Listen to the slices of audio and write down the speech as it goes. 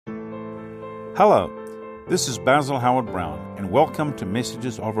Hello, this is Basil Howard Brown, and welcome to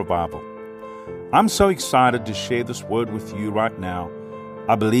Messages of Revival. I'm so excited to share this word with you right now.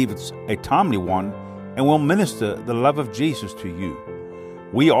 I believe it's a timely one and will minister the love of Jesus to you.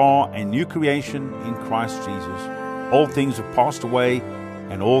 We are a new creation in Christ Jesus. All things have passed away,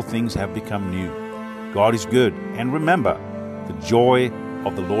 and all things have become new. God is good, and remember, the joy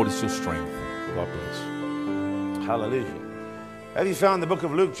of the Lord is your strength. God bless. Hallelujah. Have you found the book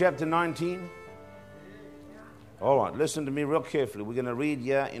of Luke chapter 19? All right, listen to me real carefully. We're going to read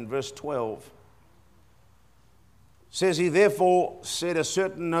here in verse 12. It says, he therefore said, a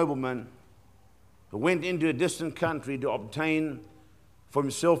certain nobleman who went into a distant country to obtain for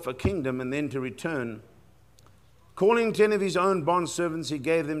himself a kingdom and then to return, calling 10 of his own bondservants, he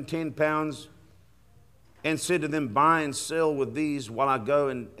gave them 10 pounds and said to them, buy and sell with these while I go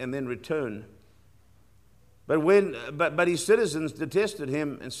and then return. But his citizens detested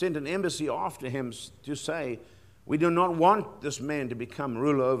him and sent an embassy after him to say, we do not want this man to become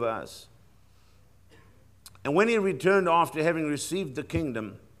ruler over us. And when he returned after having received the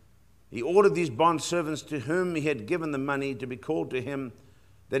kingdom, he ordered these bondservants to whom he had given the money to be called to him,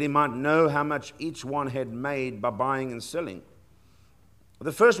 that he might know how much each one had made by buying and selling.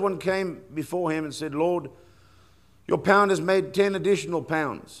 The first one came before him and said, Lord, your pound has made 10 additional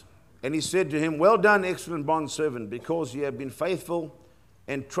pounds. And he said to him, well done, excellent bondservant, because you have been faithful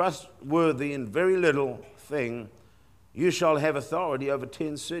and trustworthy in very little thing, you shall have authority over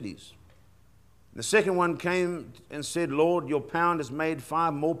 10 cities. The second one came and said, Lord, your pound has made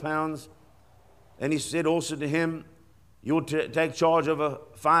 5 more pounds. And he said also to him, you'll take charge over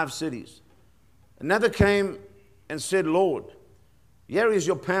 5 cities. Another came and said, Lord, here is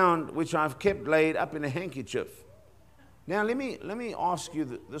your pound, which I've kept laid up in a handkerchief. Now, let me ask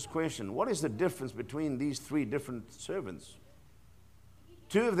you this question. What is the difference between these 3 different servants?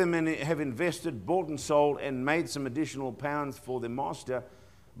 2 of them have invested, bought and sold, and made some additional pounds for their master.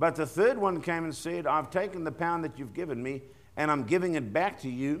 But the third one came and said, I've taken the pound that you've given me, and I'm giving it back to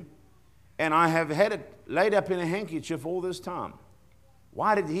you, and I have had it laid up in a handkerchief all this time.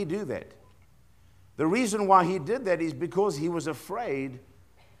 Why did he do that? The reason why he did that is because he was afraid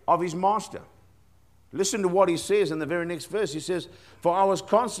of his master. Listen to what he says in the very next verse. He says, for I was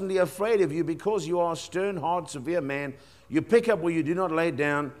constantly afraid of you because you are a stern, hard, severe man. You pick up where you do not lay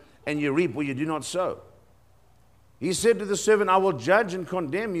down, and you reap where you do not sow. He said to the servant, I will judge and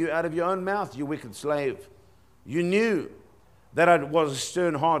condemn you out of your own mouth, you wicked slave. You knew that I was a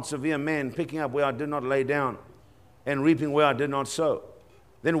stern, hard, severe man, picking up where I did not lay down and reaping where I did not sow.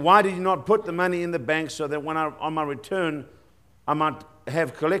 Then why did you not put the money in the bank so that when on my return I might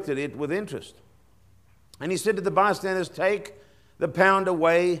have collected it with interest? And he said to the bystanders, take the pound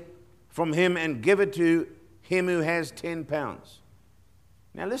away from him and give it to him who has 10 pounds.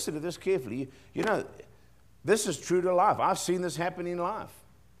 Now listen to this carefully. You know, this is true to life. I've seen this happen in life.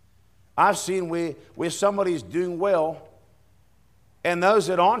 I've seen where somebody's doing well, and those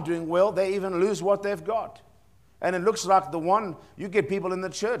that aren't doing well, they even lose what they've got. And it looks like you get people in the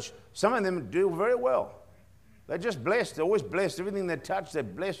church, some of them do very well. They're just blessed. They're always blessed. Everything they touch, they're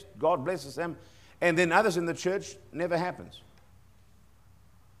blessed. God blesses them. And then others in the church, never happens.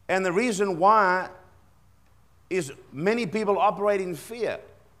 And the reason why is many people operate in fear.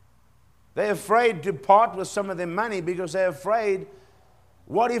 They're afraid to part with some of their money because they're afraid,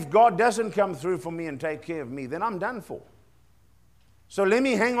 what if God doesn't come through for me and take care of me? Then I'm done for. So let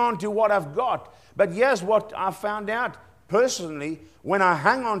me hang on to what I've got. But here's what I found out personally. When I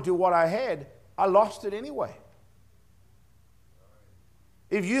hung on to what I had, I lost it anyway.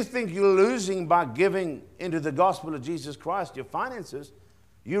 If you think you're losing by giving into the gospel of Jesus Christ, your finances,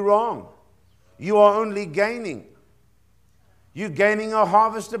 you're wrong. You are only gaining. You're gaining a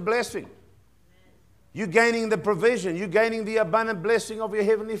harvest of blessing. You're gaining the provision. You're gaining the abundant blessing of your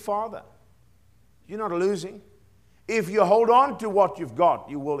Heavenly Father. You're not losing. If you hold on to what you've got,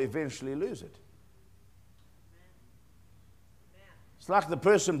 you will eventually lose it. It's like the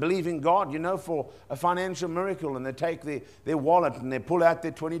person believing God, for a financial miracle, and they take their wallet and they pull out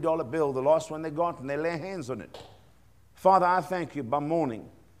their $20 bill, the last one they got, and they lay hands on it. Father, I thank you by morning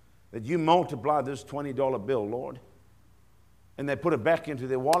that you multiply this $20 bill, Lord. And they put it back into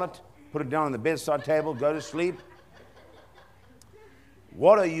their wallet, put it down on the bedside table, go to sleep.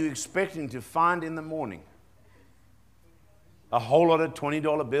 What are you expecting to find in the morning? A whole lot of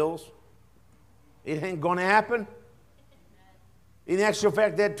 $20 bills? It ain't going to happen. In actual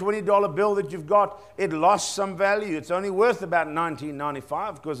fact, that $20 bill that you've got, it lost some value. It's only worth about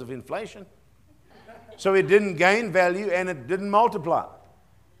 $19.95 because of inflation. So it didn't gain value and it didn't multiply.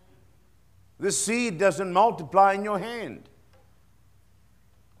 The seed doesn't multiply in your hand.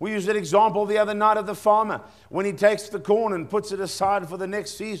 We used that example the other night of the farmer when he takes the corn and puts it aside for the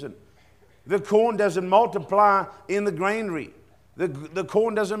next season. The corn doesn't multiply in the granary. The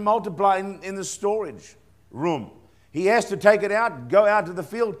corn doesn't multiply in the storage room. He has to take it out, go out to the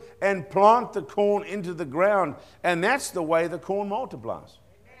field, and plant the corn into the ground. And that's the way the corn multiplies.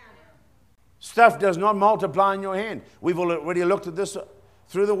 Stuff does not multiply in your hand. We've already looked at this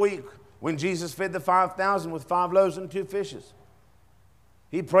through the week when Jesus fed the 5,000 with 5 loaves and 2 fishes.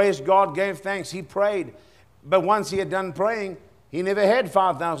 He praised God, gave thanks, he prayed. But once he had done praying, he never had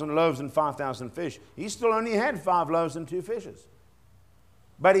 5,000 loaves and 5,000 fish. He still only had 5 loaves and 2 fishes.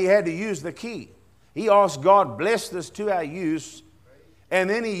 But he had to use the key. He asked God, bless this to our use. And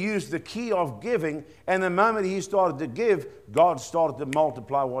then he used the key of giving. And the moment he started to give, God started to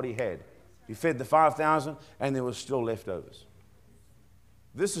multiply what he had. He fed the 5,000 and there was still leftovers.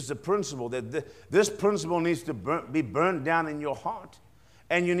 This is the principle. This principle needs to be burned down in your heart.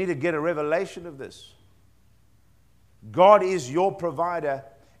 And you need to get a revelation of this. God is your provider,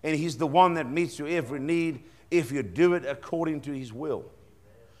 and he's the one that meets your every need if you do it according to his will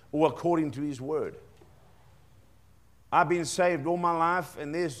or according to his word. I've been saved all my life,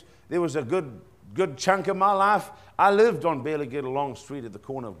 and there was a good chunk of my life I lived on Barely Get Along Street at the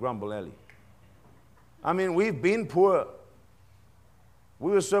corner of Grumble Alley. I mean, we've been poor.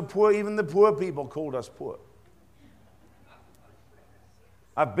 We were so poor, even the poor people called us poor.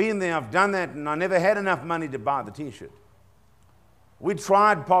 I've been there, I've done that, and I never had enough money to buy the t-shirt. We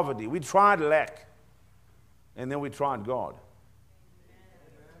tried poverty, we tried lack, and then we tried God.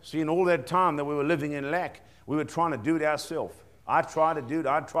 See, in all that time that we were living in lack, we were trying to do it ourselves. I tried to do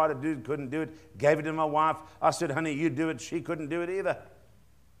it, couldn't do it, gave it to my wife. I said, honey, you do it. She couldn't do it either.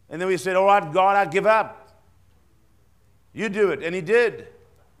 And then we said, all right, God, I give up. You do it, and he did.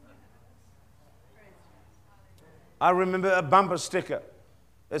 I remember a bumper sticker.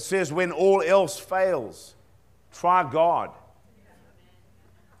 It says, when all else fails, try God.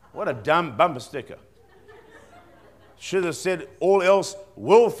 What a dumb bumper sticker. Should have said, all else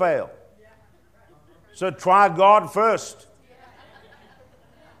will fail. So try God first.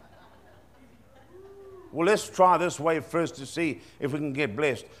 Well, let's try this way first to see if we can get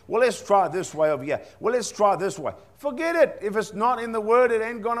blessed. Well, let's try this way over here. Well, let's try this way. Forget it. If it's not in the Word, it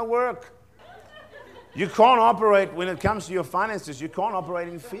ain't going to work. You can't operate, when it comes to your finances, you can't operate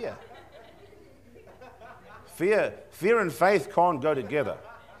in fear. Fear and faith can't go together.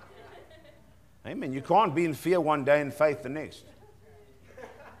 Amen. You can't be in fear one day and faith the next.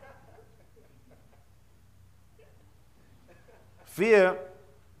 Fear,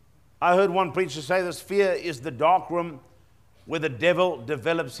 I heard one preacher say this, fear is the dark room where the devil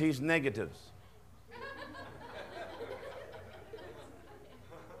develops his negatives.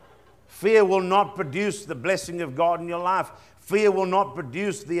 Fear will not produce the blessing of God in your life. Fear will not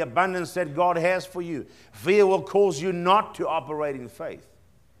produce the abundance that God has for you. Fear will cause you not to operate in faith.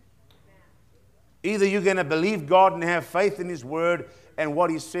 Either you're going to believe God and have faith in his word and what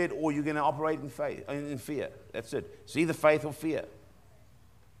he said, or you're going to operate in faith, in fear. That's it. It's either faith or fear.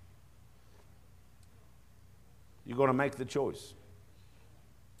 You've got to make the choice.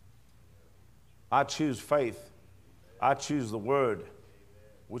 I choose faith. I choose the word,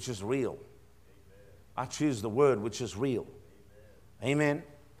 which is real. I choose the word, which is real. Amen.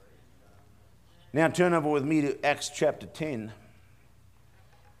 Now turn over with me to Acts chapter 10.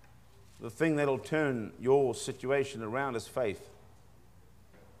 The thing that'll turn your situation around is faith.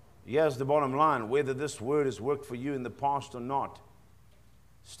 Here's the bottom line. Whether this word has worked for you in the past or not,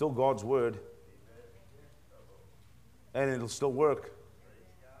 still God's word. And it'll still work.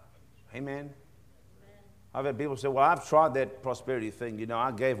 Amen. I've had people say, well, I've tried that prosperity thing. You know,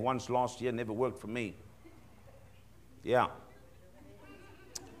 I gave once last year, never worked for me. Yeah.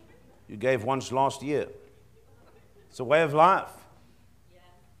 You gave once last year. It's a way of life.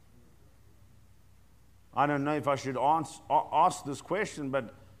 I don't know if I should ask this question,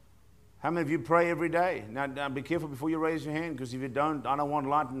 but how many of you pray every day? Now be careful before you raise your hand, because if you don't, I don't want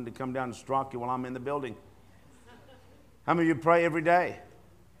lightning to come down and strike you while I'm in the building. How many of you pray every day?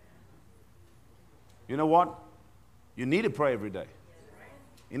 You know what? You need to pray every day.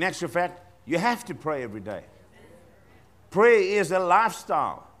 In actual fact, you have to pray every day. Prayer is a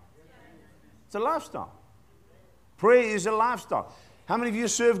lifestyle. It's a lifestyle. Prayer is a lifestyle. How many of you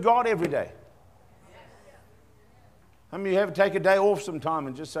serve God every day? How many of you have to take a day off sometime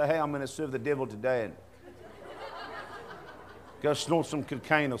and just say, hey, I'm going to serve the devil today and go snort some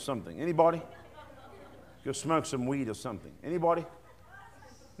cocaine or something? Anybody? Go smoke some weed or something? Anybody?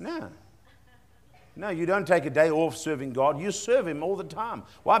 No. No, you don't take a day off serving God. You serve him all the time.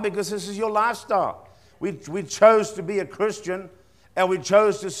 Why? Because this is your lifestyle. We chose to be a Christian, and we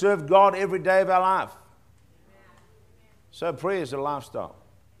chose to serve God every day of our life. So prayer is a lifestyle.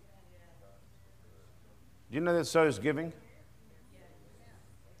 Do you know that so is giving?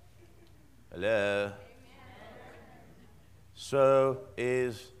 Hello? So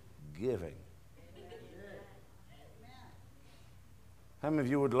is giving. How many of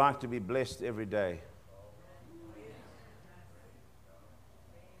you would like to be blessed every day?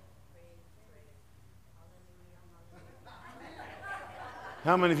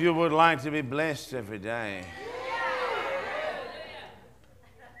 How many of you would like to be blessed every day?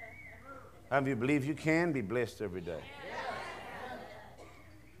 How many of you believe you can be blessed every day?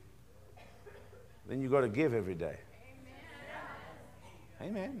 Then you've got to give every day.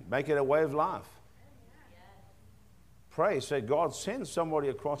 Amen. Make it a way of life. Pray. Say, God, send somebody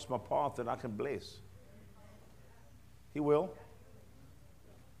across my path that I can bless. He will.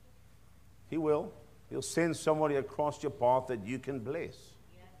 He will. He'll send somebody across your path that you can bless.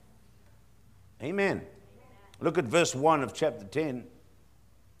 Amen. Look at verse 1 of chapter 10. It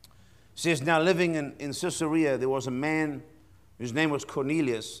says, now living in Caesarea, there was a man whose name was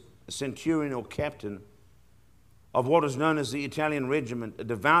Cornelius, a centurion or captain of what is known as the Italian regiment, a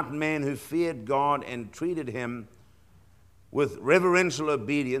devout man who feared God and treated him with reverential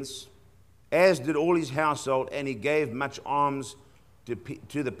obedience, as did all his household, and he gave much alms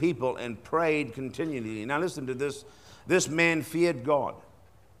to the people and prayed continually. Now listen to this. This man feared God.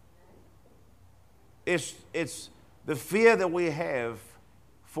 It's the fear that we have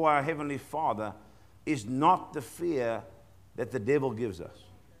for our Heavenly Father is not the fear that the devil gives us.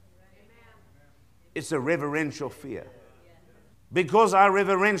 It's a reverential fear. Because I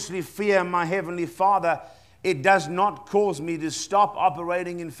reverentially fear my Heavenly Father, it does not cause me to stop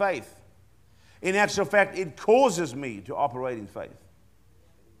operating in faith. In actual fact, it causes me to operate in faith.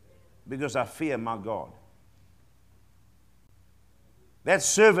 Because I fear my God. That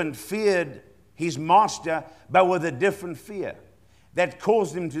servant feared his master, but with a different fear that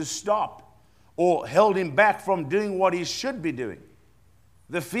caused him to stop or held him back from doing what he should be doing.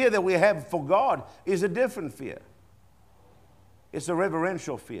 The fear that we have for God is a different fear. It's a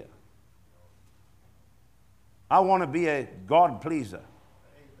reverential fear. I want to be a God pleaser,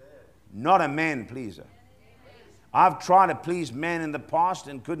 not a man pleaser. I've tried to please man in the past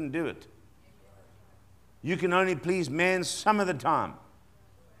and couldn't do it. You can only please man some of the time,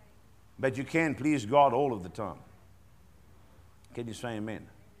 but you can please God all of the time. Can you say amen?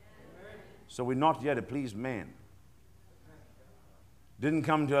 So we're not here to please man. Didn't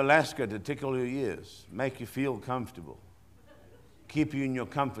come to Alaska to tickle your ears, make you feel comfortable, keep you in your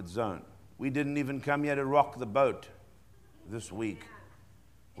comfort zone. We didn't even come here to rock the boat this week.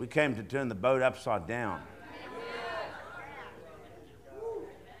 We came to turn the boat upside down.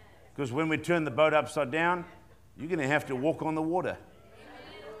 Because when we turn the boat upside down, you're going to have to walk on the water.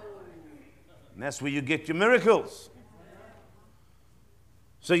 And that's where you get your miracles.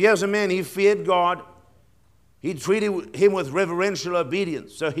 So here's a man, he feared God. He treated him with reverential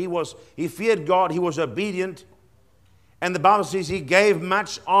obedience. So he feared God, he was obedient. And the Bible says he gave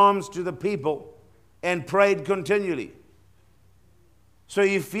much alms to the people and prayed continually. So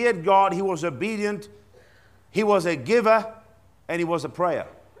he feared God, he was obedient, he was a giver, and he was a prayer.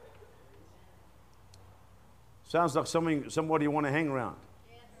 Sounds like somebody you want to hang around.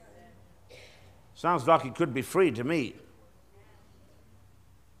 Sounds like he could be free to me.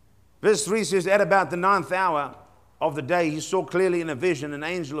 Verse 3 says, at about the 9th hour of the day, he saw clearly in a vision an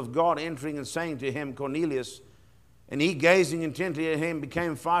angel of God entering and saying to him, Cornelius. And he, gazing intently at him,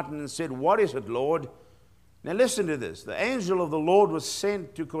 became frightened and said, what is it, Lord? Now listen to this. The angel of the Lord was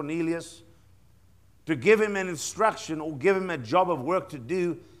sent to Cornelius to give him an instruction or give him a job of work to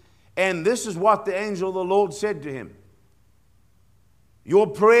do. And this is what the angel of the Lord said to him. Your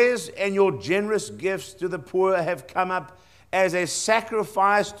prayers and your generous gifts to the poor have come up as a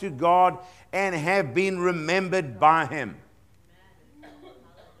sacrifice to God and have been remembered by him.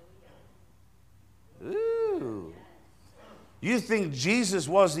 Ooh. You think Jesus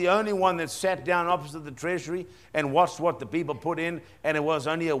was the only one that sat down opposite the treasury and watched what the people put in and it was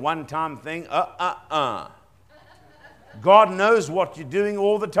only a one-time thing? God knows what you're doing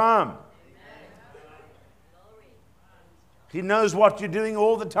all the time. He knows what you're doing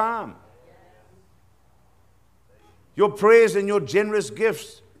all the time. Your prayers and your generous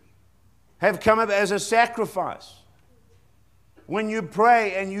gifts have come up as a sacrifice. When you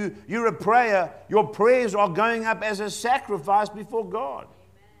pray and you're a prayer, your prayers are going up as a sacrifice before God.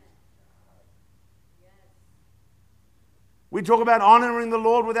 We talk about honoring the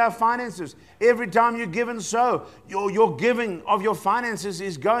Lord with our finances. Every time you give and sow, your giving of your finances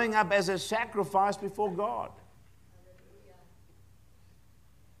is going up as a sacrifice before God.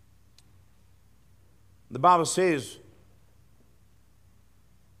 The Bible says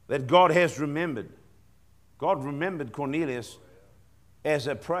that God has remembered. God remembered Cornelius as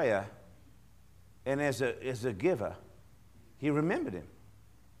a prayer and as a giver. He remembered him.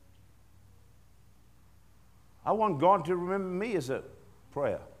 I want God to remember me as a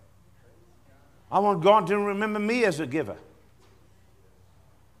prayer. I want God to remember me as a giver.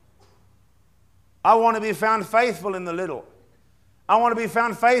 I want to be found faithful in the little. I want to be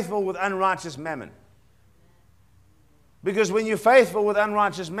found faithful with unrighteous mammon. Because when you're faithful with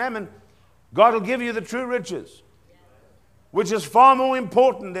unrighteous mammon, God will give you the true riches, which is far more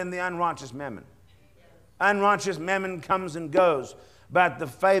important than the unrighteous mammon. Unrighteous mammon comes and goes, but the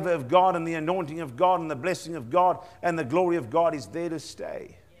favor of God and the anointing of God and the blessing of God and the glory of God is there to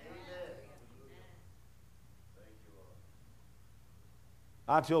stay.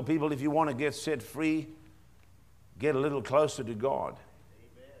 I tell people, if you want to get set free, get a little closer to God.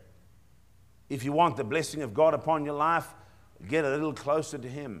 If you want the blessing of God upon your life, get a little closer to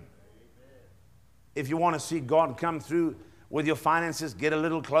Him. If you want to see God come through with your finances, get a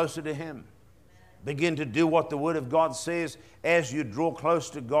little closer to Him. Begin to do what the Word of God says. As you draw close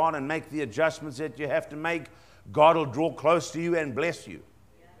to God and make the adjustments that you have to make, God will draw close to you and bless you.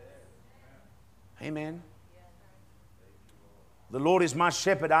 Amen. The Lord is my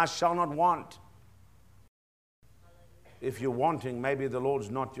shepherd, I shall not want. If you're wanting, maybe the Lord's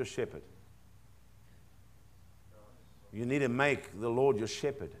not your shepherd. You need to make the Lord your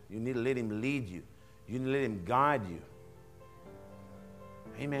shepherd. You need to let Him lead you. You need to let Him guide you.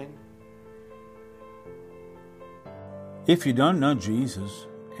 Amen. If you don't know Jesus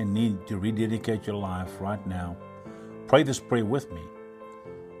and need to rededicate your life right now, pray this prayer with me.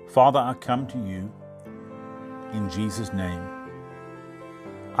 Father, I come to you in Jesus' name.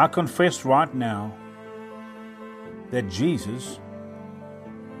 I confess right now that Jesus,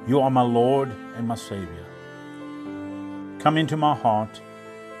 you are my Lord and my Savior. Come into my heart,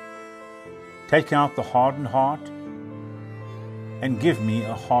 take out the hardened heart, and give me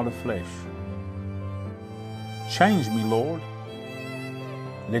a heart of flesh. Change me, Lord.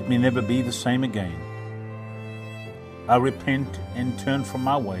 Let me never be the same again. I repent and turn from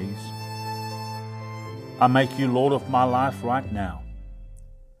my ways. I make you Lord of my life right now.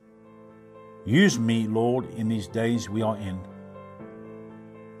 Use me, Lord, in these days we are in.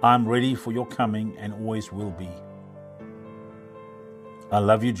 I'm ready for your coming and always will be. I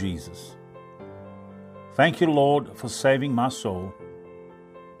love you, Jesus. Thank you, Lord, for saving my soul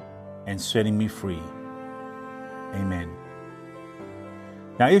and setting me free. Amen.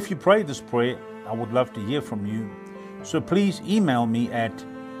 Now, if you prayed this prayer, I would love to hear from you. So please email me at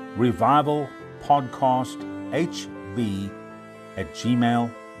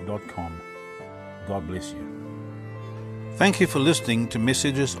revivalpodcasthb@gmail.com. God bless you. Thank you for listening to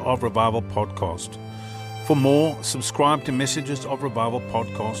Messages of Revival podcast. For more, subscribe to Messages of Revival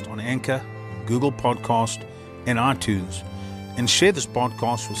podcast on Anchor, Google Podcast, and iTunes, and share this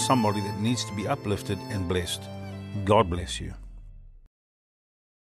podcast with somebody that needs to be uplifted and blessed. God bless you.